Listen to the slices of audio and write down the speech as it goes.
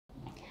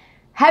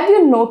Have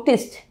you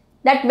noticed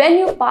that when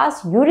you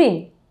pass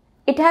urine,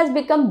 it has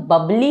become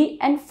bubbly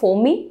and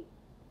foamy?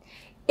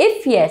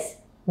 If yes,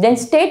 then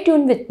stay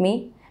tuned with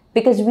me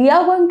because we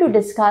are going to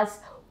discuss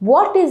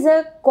what is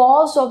the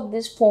cause of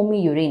this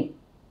foamy urine.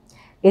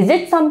 Is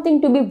it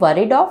something to be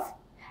worried of?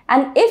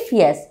 And if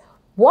yes,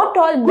 what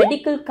all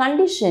medical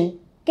condition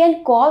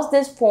can cause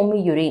this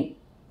foamy urine?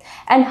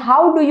 And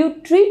how do you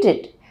treat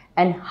it?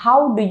 And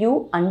how do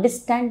you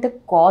understand the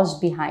cause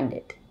behind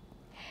it?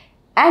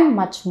 And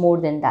much more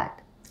than that.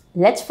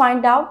 Let's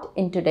find out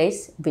in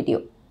today's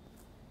video.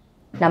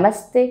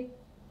 Namaste.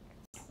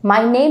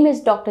 My name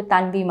is Dr.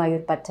 Tanvi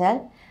Mayur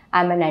Patel.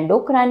 I'm an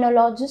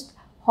endocrinologist,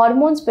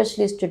 hormone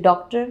specialist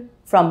doctor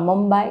from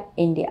Mumbai,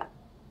 India.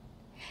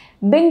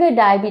 Being a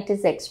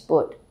diabetes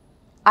expert,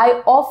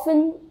 I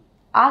often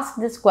ask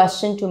this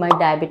question to my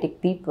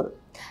diabetic people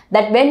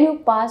that when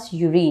you pass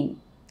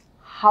urine,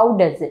 how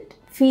does it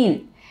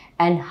feel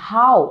and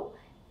how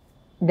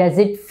does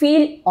it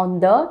feel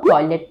on the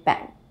toilet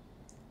pan?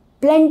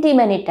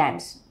 Many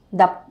times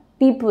the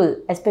people,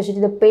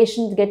 especially the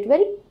patients, get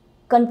very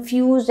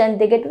confused and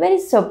they get very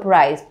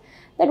surprised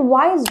that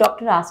why is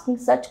doctor asking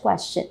such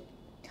question?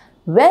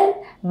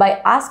 Well,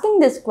 by asking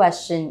this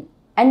question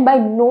and by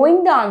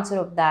knowing the answer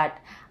of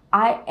that,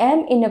 I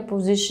am in a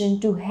position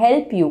to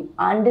help you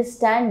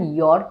understand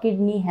your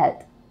kidney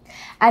health.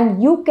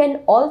 And you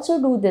can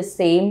also do the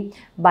same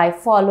by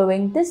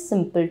following this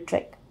simple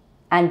trick.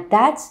 And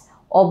that's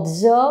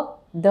observe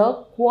the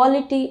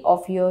quality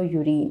of your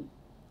urine.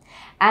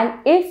 And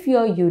if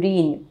your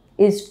urine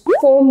is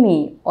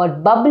foamy or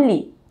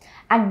bubbly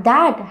and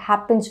that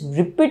happens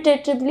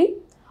repetitively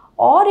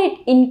or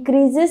it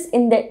increases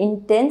in the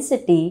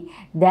intensity,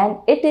 then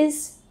it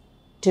is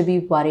to be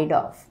worried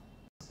of.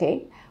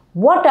 Okay.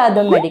 What are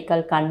the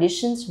medical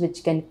conditions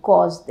which can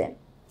cause them?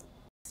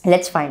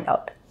 Let's find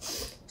out.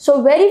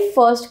 So very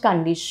first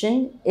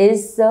condition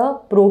is the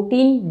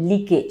protein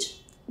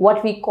leakage.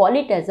 What we call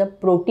it as a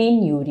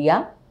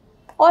proteinuria,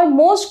 or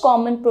most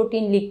common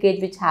protein leakage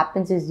which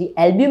happens is the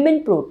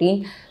albumin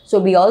protein. So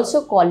we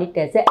also call it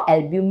as a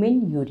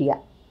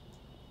albuminuria.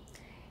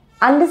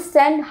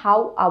 Understand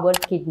how our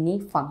kidney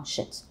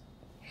functions.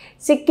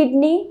 See,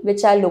 kidney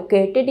which are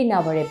located in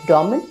our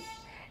abdomen,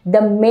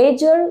 the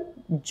major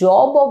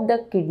job of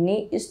the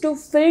kidney is to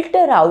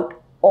filter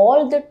out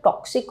all the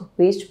toxic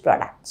waste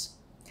products.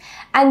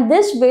 And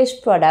these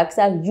waste products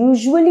are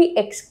usually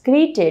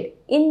excreted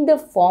in the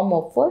form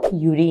of a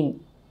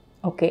urine.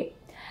 Okay.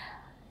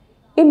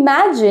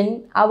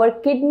 Imagine our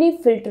kidney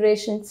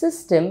filtration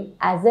system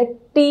as a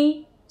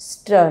tea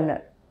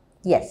strainer.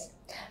 Yes,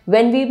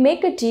 when we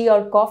make a tea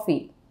or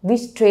coffee, we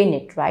strain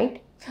it,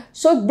 right?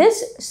 So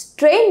this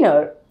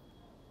strainer,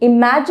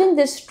 imagine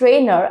this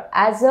strainer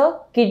as a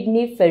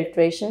kidney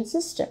filtration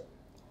system.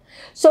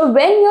 So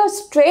when your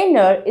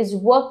strainer is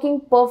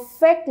working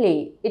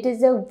perfectly, it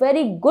is a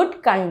very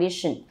good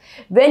condition.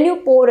 When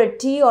you pour a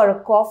tea or a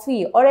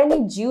coffee or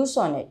any juice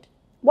on it,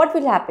 what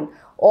will happen?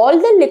 All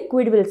the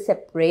liquid will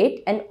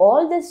separate and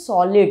all the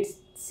solids,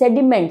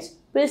 sediments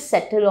will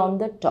settle on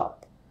the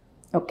top.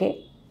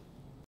 Okay.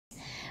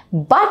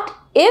 But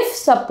if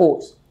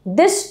suppose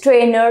this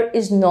strainer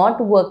is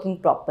not working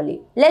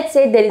properly, let's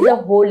say there is a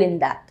hole in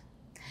that,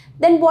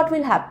 then what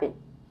will happen?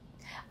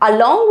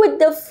 Along with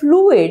the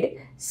fluid,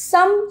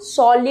 some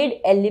solid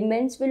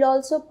elements will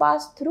also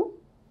pass through,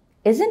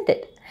 isn't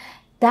it?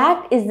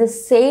 That is the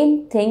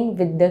same thing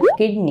with the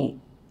kidney.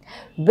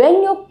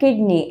 When your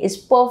kidney is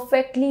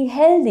perfectly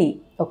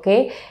healthy,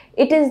 okay,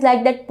 it is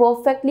like that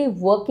perfectly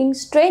working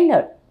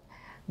strainer.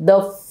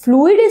 The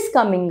fluid is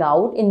coming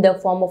out in the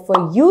form of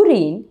a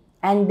urine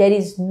and there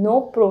is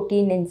no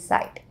protein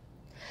inside.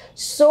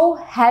 So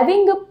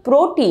having a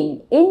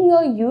protein in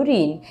your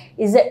urine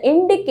is an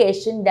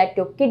indication that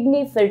your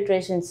kidney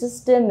filtration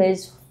system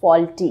is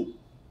faulty.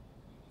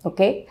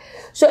 Okay.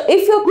 So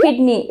if your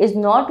kidney is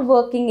not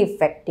working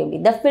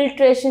effectively, the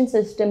filtration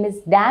system is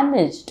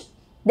damaged,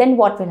 then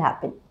what will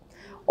happen?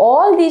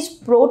 All these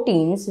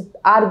proteins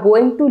are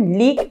going to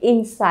leak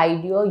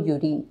inside your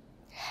urine.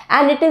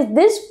 And it is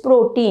this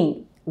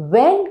protein,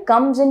 when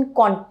comes in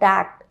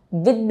contact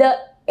with the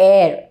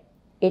air,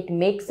 it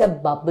makes a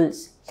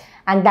bubbles.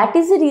 And that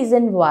is the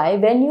reason why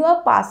when you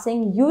are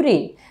passing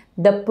urine,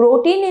 the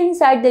protein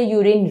inside the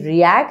urine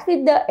reacts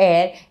with the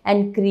air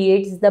and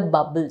creates the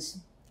bubbles.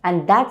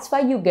 And that's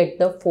why you get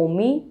the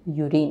foamy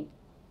urine.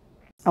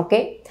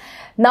 Okay.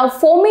 Now,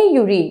 foamy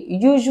urine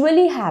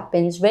usually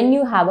happens when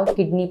you have a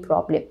kidney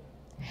problem.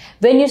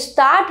 When you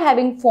start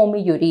having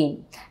foamy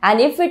urine and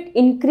if it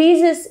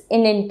increases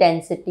in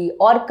intensity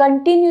or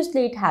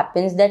continuously it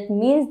happens, that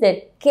means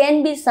there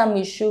can be some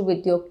issue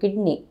with your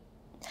kidney.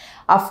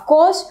 Of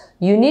course,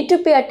 you need to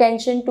pay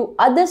attention to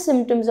other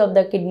symptoms of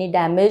the kidney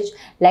damage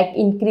like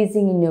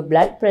increasing in your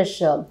blood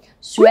pressure,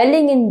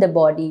 swelling in the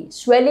body,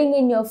 swelling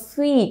in your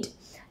feet,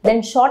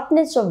 then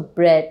shortness of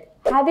breath,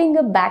 having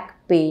a back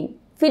pain,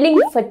 feeling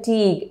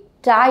fatigue,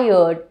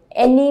 tired,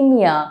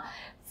 anemia,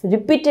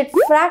 repeated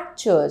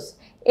fractures,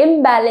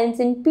 imbalance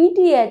in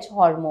PTH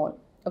hormone,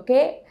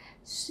 okay,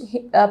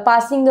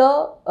 passing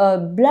a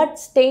blood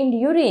stained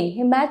urine,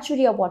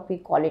 hematuria what we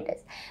call it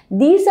as.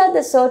 These are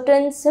the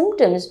certain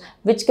symptoms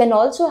which can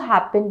also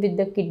happen with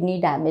the kidney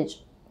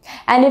damage.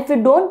 And if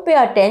you don't pay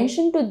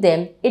attention to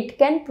them, it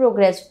can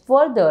progress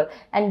further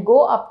and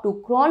go up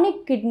to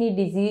chronic kidney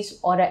disease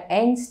or an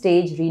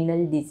end-stage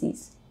renal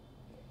disease.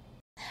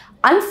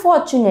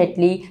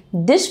 Unfortunately,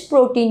 this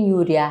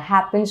proteinuria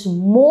happens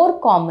more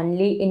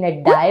commonly in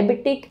a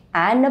diabetic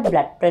and a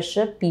blood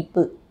pressure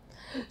people.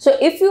 So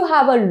if you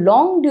have a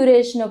long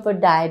duration of a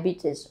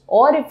diabetes,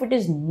 or if it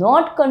is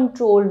not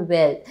controlled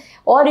well,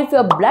 or if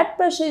your blood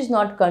pressure is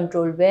not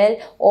controlled well,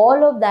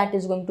 all of that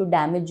is going to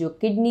damage your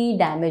kidney,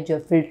 damage your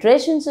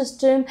filtration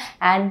system,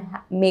 and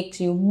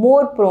makes you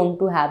more prone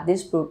to have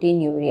this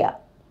proteinuria.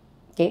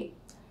 Okay.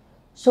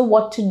 So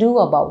what to do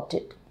about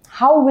it?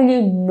 How will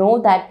you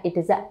know that it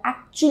is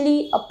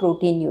actually a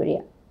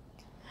proteinuria?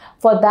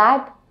 For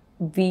that,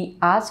 we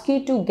ask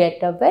you to get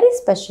a very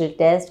special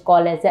test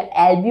called as the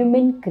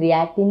albumin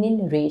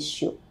creatinine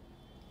ratio.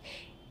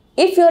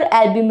 If your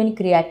albumin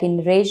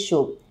creatinine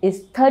ratio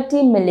is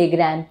 30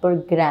 milligram per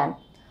gram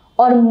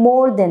or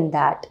more than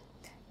that,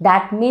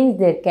 that means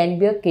there can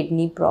be a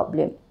kidney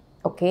problem.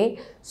 Okay,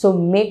 so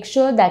make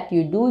sure that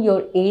you do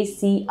your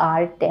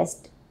ACR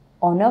test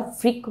on a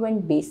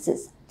frequent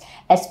basis.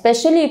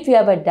 Especially if you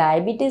have a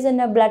diabetes and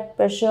a blood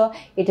pressure,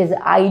 it is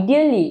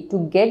ideally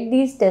to get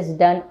these tests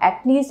done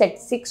at least at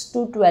 6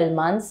 to 12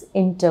 months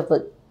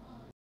interval.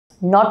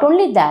 Not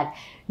only that,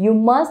 you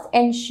must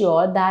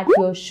ensure that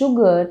your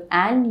sugar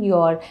and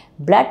your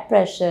blood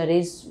pressure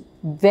is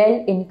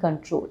well in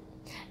control.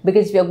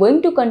 Because if you are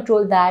going to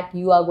control that,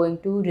 you are going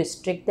to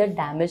restrict the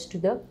damage to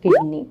the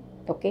kidney.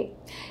 Okay.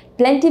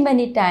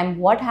 Many times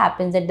what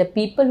happens that the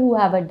people who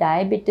have a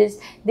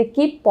diabetes, they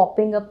keep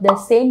popping up the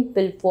same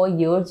pill for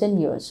years and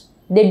years.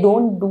 They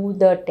don't do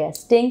the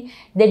testing.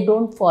 They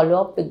don't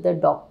follow up with the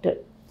doctor.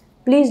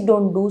 Please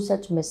don't do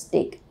such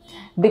mistake,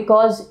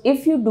 because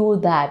if you do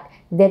that,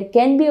 there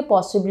can be a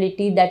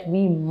possibility that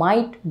we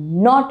might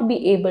not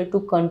be able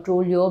to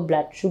control your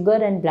blood sugar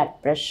and blood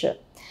pressure.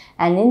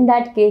 And in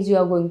that case, you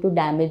are going to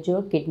damage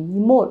your kidney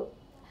more.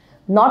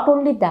 Not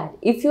only that,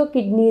 if your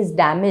kidney is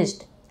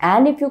damaged,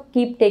 and if you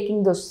keep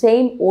taking those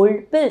same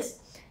old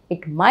pills,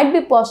 it might be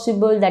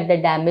possible that the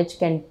damage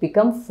can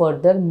become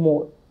further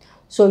more.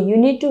 So you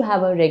need to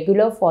have a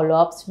regular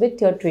follow-ups with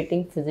your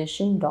treating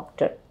physician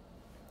doctor.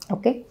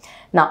 Okay.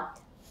 Now,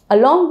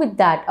 along with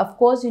that, of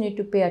course, you need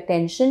to pay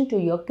attention to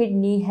your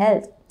kidney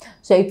health.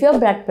 So if your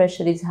blood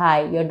pressure is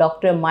high, your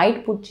doctor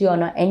might put you on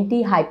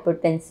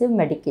antihypertensive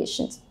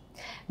medications.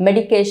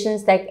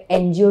 Medications like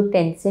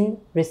angiotensin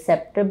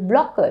receptor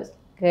blockers,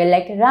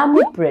 like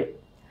ramipril,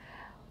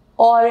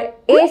 or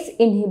ACE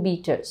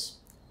inhibitors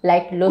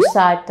like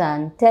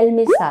losartan,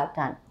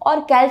 telmisartan,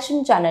 or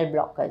calcium channel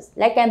blockers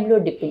like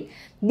amlodipine.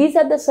 These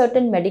are the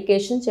certain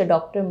medications your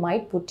doctor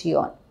might put you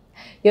on.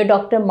 Your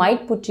doctor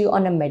might put you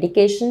on a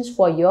medications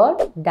for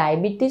your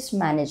diabetes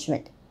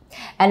management.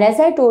 And as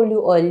I told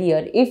you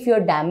earlier, if your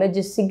damage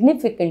is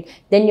significant,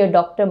 then your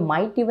doctor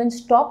might even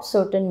stop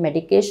certain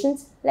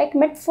medications like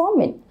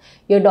metformin.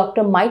 Your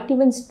doctor might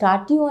even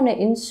start you on an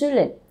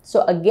insulin.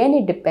 So again,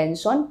 it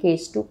depends on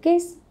case to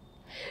case.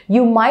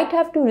 You might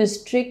have to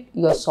restrict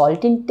your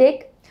salt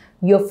intake,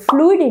 your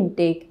fluid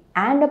intake,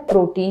 and a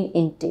protein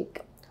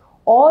intake.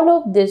 All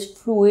of this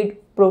fluid,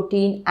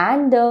 protein,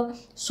 and the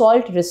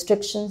salt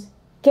restrictions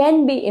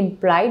can be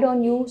implied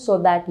on you so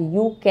that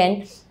you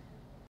can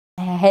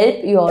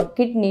help your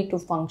kidney to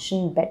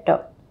function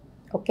better.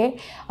 Okay.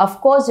 Of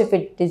course, if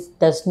it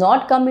does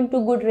not come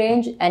into good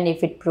range and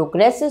if it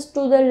progresses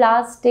to the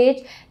last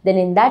stage, then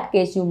in that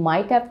case, you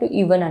might have to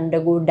even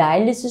undergo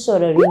dialysis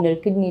or a renal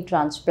kidney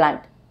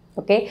transplant.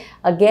 Okay.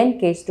 Again,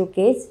 case to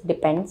case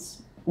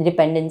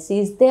dependency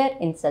is there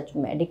in such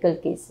medical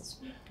cases.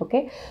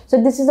 Okay.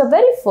 So this is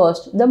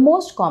the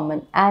most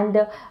common and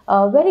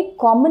very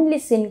commonly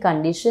seen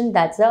condition,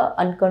 that's a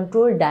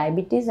uncontrolled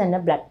diabetes and a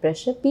blood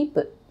pressure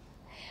people.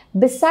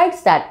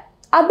 Besides that,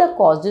 other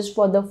causes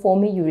for the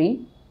foamy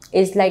urine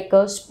is like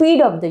a speed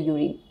of the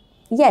urine.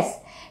 Yes,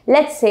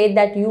 let's say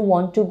that you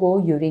want to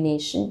go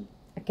urination,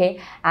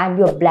 okay, and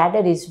your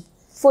bladder is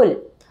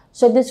full.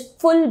 So this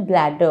full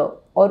bladder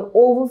or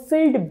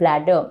overfilled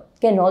bladder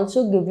can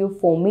also give you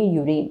foamy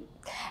urine.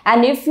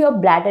 And if your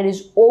bladder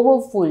is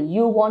overfull,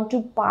 you want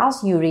to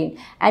pass urine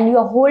and you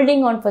are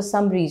holding on for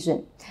some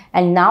reason.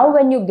 And now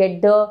when you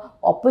get the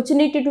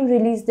opportunity to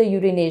release the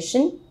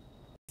urination,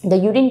 the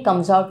urine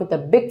comes out with a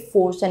big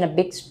force and a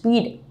big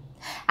speed.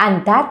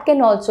 And that can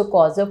also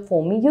cause a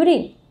foamy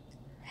urine.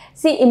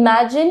 See,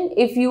 imagine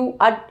if you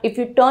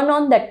turn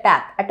on the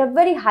tap at a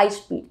very high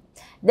speed,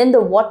 then the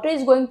water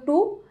is going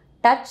to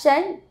touch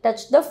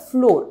the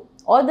floor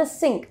or the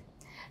sink.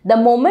 The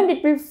moment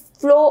it will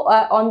flow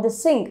on the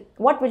sink,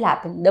 what will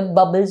happen? The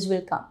bubbles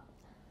will come.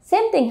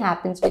 Same thing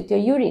happens with your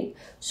urine.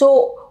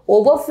 So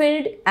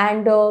overfilled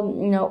and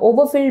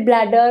overfilled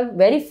bladder,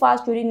 very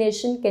fast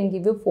urination can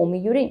give you foamy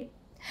urine.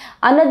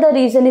 Another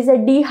reason is a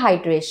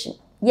dehydration.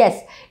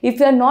 Yes, if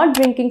you are not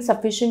drinking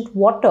sufficient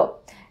water,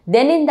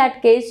 then in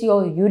that case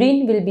your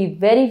urine will be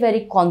very,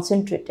 very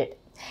concentrated.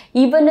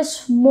 Even a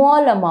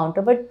small amount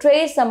of a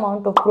trace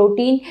amount of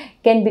protein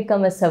can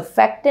become a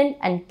surfactant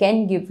and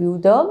can give you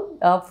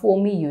the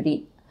foamy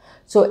urine.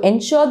 So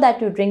ensure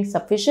that you drink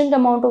sufficient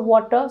amount of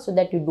water so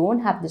that you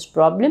don't have this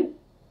problem.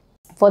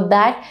 For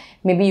that,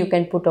 maybe you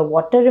can put a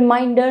water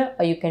reminder,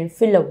 or you can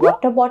fill a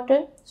water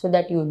bottle so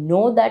that you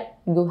know that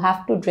you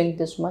have to drink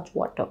this much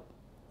water.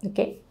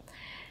 Okay.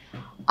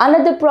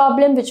 Another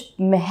problem which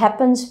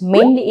happens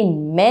mainly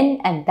in men,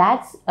 and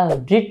that's a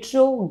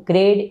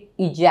retrograde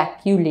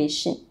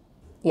ejaculation.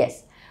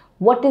 Yes.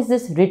 What is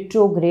this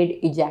retrograde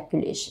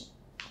ejaculation?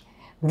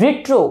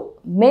 Retro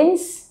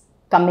means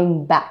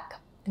coming back.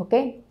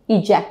 Okay.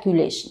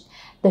 Ejaculation.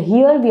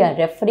 Here we are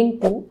referring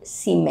to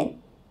semen.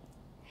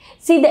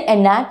 See, the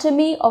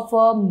anatomy of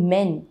a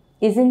man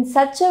is in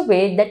such a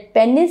way that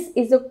penis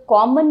is a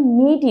common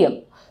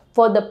medium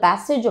for the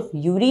passage of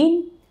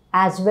urine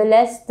as well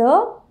as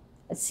the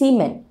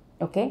semen.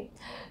 Okay.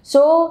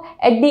 So,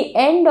 at the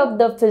end of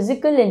the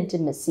physical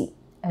intimacy,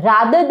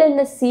 rather than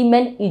the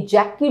semen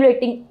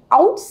ejaculating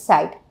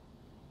outside,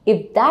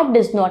 if that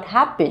does not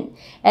happen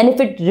and if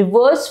it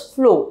reverse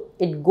flow,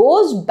 it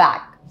goes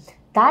back,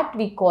 that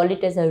we call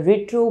it as a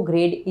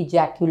retrograde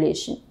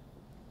ejaculation.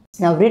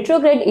 Now,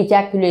 retrograde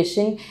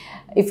ejaculation,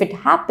 if it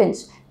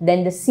happens,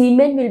 then the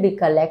semen will be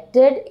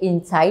collected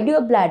inside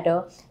your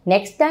bladder.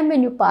 Next time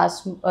when you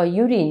pass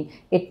urine,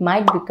 it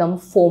might become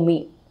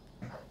foamy.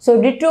 So,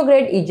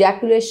 retrograde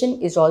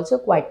ejaculation is also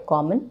quite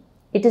common.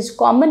 It is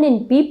common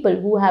in people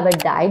who have a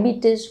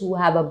diabetes, who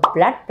have a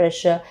blood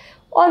pressure,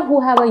 or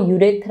who have a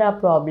urethra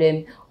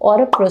problem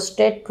or a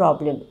prostate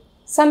problem.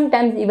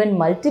 Sometimes even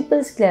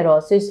multiple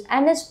sclerosis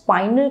and a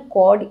spinal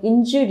cord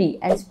injury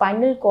and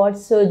spinal cord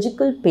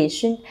surgical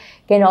patient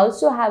can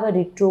also have a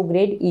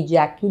retrograde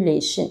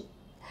ejaculation.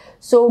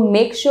 So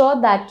make sure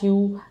that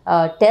you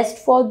test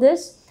for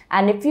this,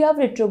 and if you have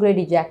retrograde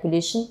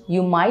ejaculation,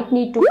 you might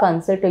need to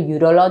consult a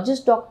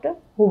urologist doctor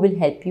who will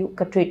help you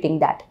treating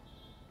that.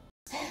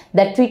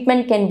 The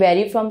treatment can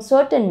vary from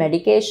certain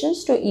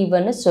medications to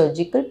even a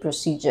surgical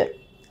procedure.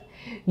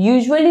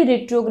 Usually,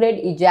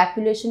 retrograde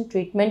ejaculation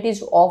treatment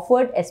is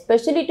offered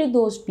especially to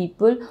those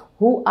people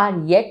who are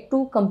yet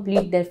to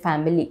complete their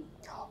family,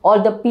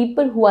 or the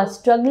people who are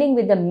struggling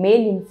with the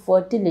male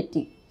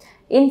infertility.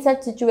 In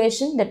such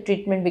situation, the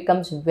treatment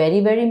becomes very,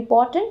 very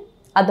important.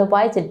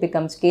 Otherwise, it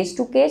becomes case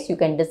to case. You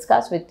can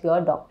discuss with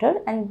your doctor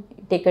and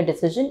take a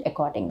decision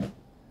accordingly.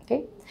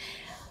 Okay.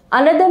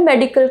 Another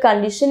medical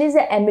condition is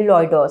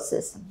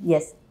amyloidosis.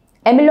 Yes.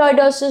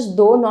 Amyloidosis,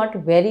 though not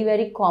very,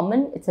 very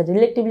common, it's a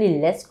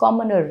relatively less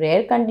common or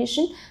rare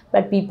condition,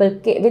 but people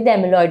with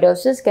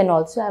amyloidosis can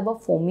also have a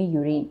foamy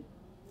urine.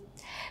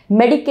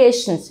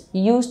 Medications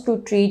used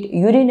to treat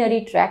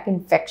urinary tract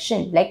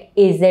infection like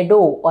azido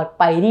or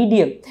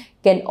pyridium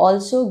can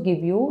also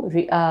give you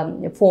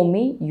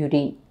foamy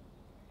urine.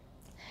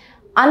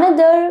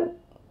 Another,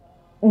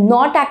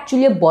 not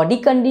actually a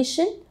body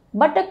condition,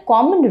 but a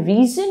common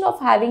reason of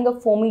having a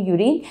foamy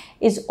urine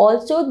is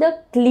also the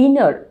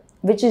cleaner,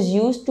 which is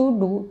used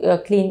to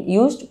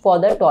used for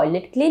the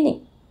toilet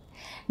cleaning.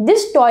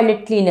 This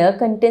toilet cleaner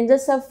contains a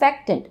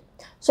surfactant.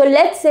 So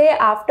let's say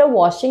after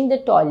washing the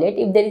toilet,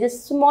 if there is a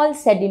small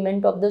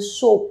sediment of the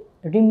soap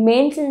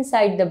remains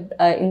inside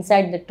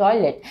the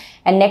toilet,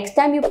 and next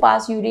time you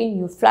pass urine,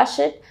 you flush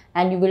it,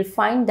 and you will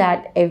find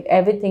that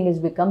everything has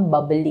become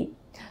bubbly.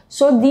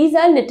 So these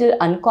are little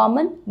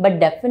uncommon, but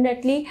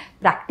definitely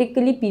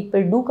practically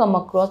people do come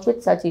across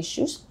with such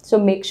issues. So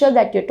make sure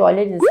that your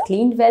toilet is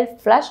cleaned well,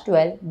 flushed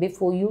well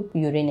before you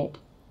urinate.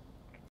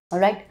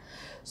 Alright.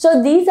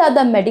 So these are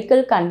the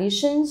medical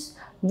conditions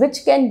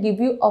which can give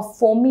you a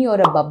foamy or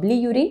a bubbly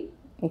urine.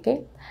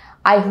 Okay.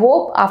 I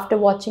hope after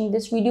watching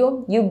this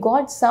video, you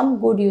got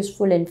some good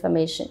useful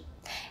information.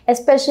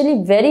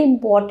 Especially very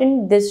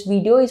important, this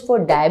video is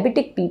for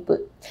diabetic people,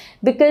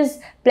 because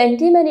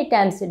many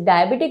times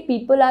diabetic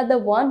people are the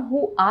one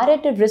who are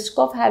at a risk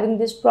of having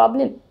this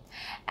problem.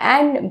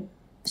 And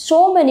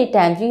so many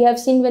times we have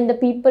seen when the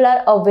people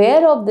are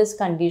aware of this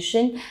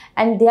condition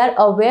and they are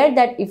aware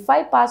that if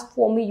I pass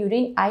foamy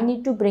urine, I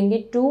need to bring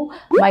it to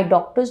my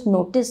doctor's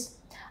notice.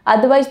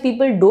 Otherwise,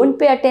 people don't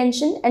pay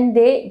attention and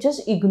they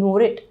just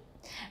ignore it.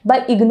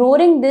 By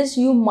ignoring this,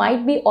 you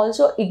might be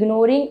also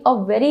ignoring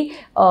a very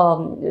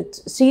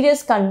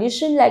serious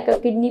condition like a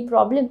kidney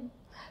problem.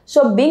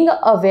 So being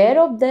aware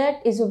of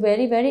that is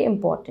very, very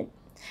important.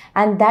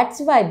 And that's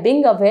why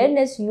being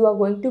awareness, you are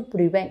going to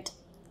prevent.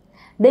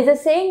 There's a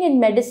saying in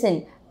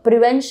medicine,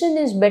 prevention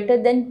is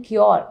better than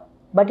cure,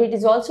 but it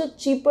is also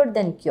cheaper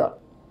than cure.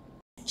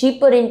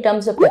 Cheaper in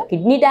terms of the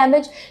kidney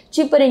damage,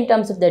 cheaper in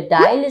terms of the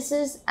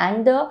dialysis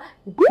and the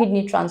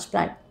kidney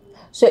transplant.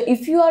 So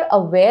if you are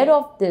aware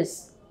of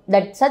this,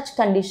 that such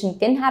condition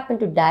can happen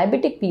to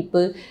diabetic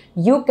people,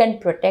 you can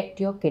protect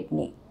your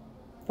kidney.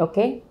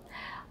 Okay.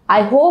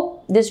 I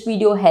hope this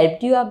video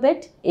helped you a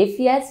bit. If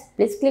yes,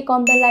 please click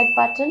on the like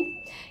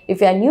button.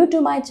 If you are new to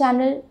my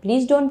channel,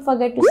 please don't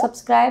forget to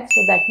subscribe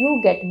so that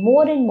you get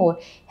more and more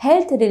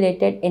health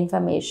related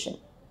information.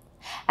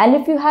 And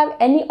if you have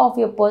any of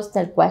your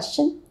personal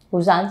question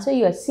whose answer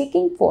you are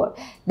seeking for,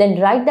 then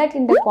write that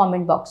in the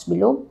comment box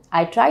below.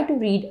 I try to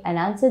read and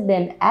answer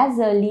them as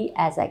early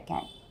as I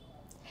can.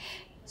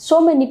 So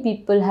many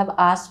people have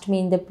asked me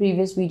in the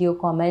previous video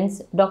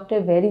comments, Doctor,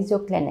 where is your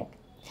clinic?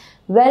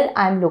 Well,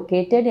 I am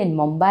located in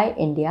Mumbai,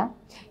 India.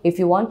 If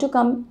you want to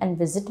come and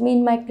visit me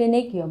in my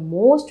clinic, you are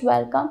most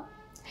welcome.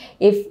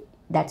 If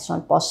that's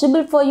not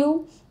possible for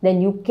you,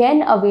 then you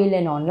can avail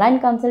an online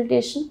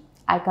consultation.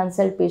 I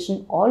consult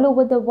patients all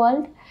over the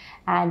world,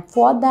 and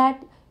for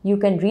that you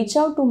can reach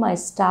out to my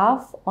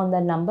staff on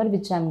the number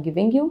which I am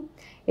giving you.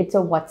 It's a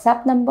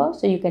WhatsApp number,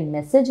 so you can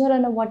message her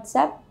on a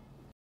WhatsApp.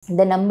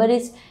 The number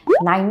is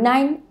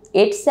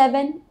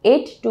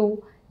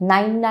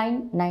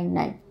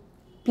 9987829999.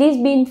 Please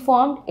be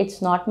informed,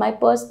 it's not my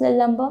personal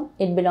number.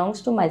 It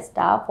belongs to my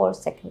staff or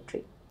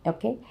secretary.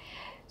 Okay.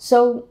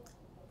 So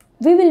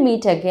we will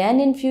meet again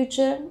in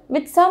future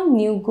with some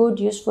new good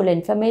useful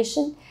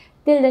information.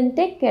 Till then,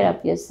 take care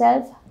of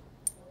yourself.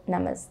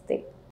 Namaste.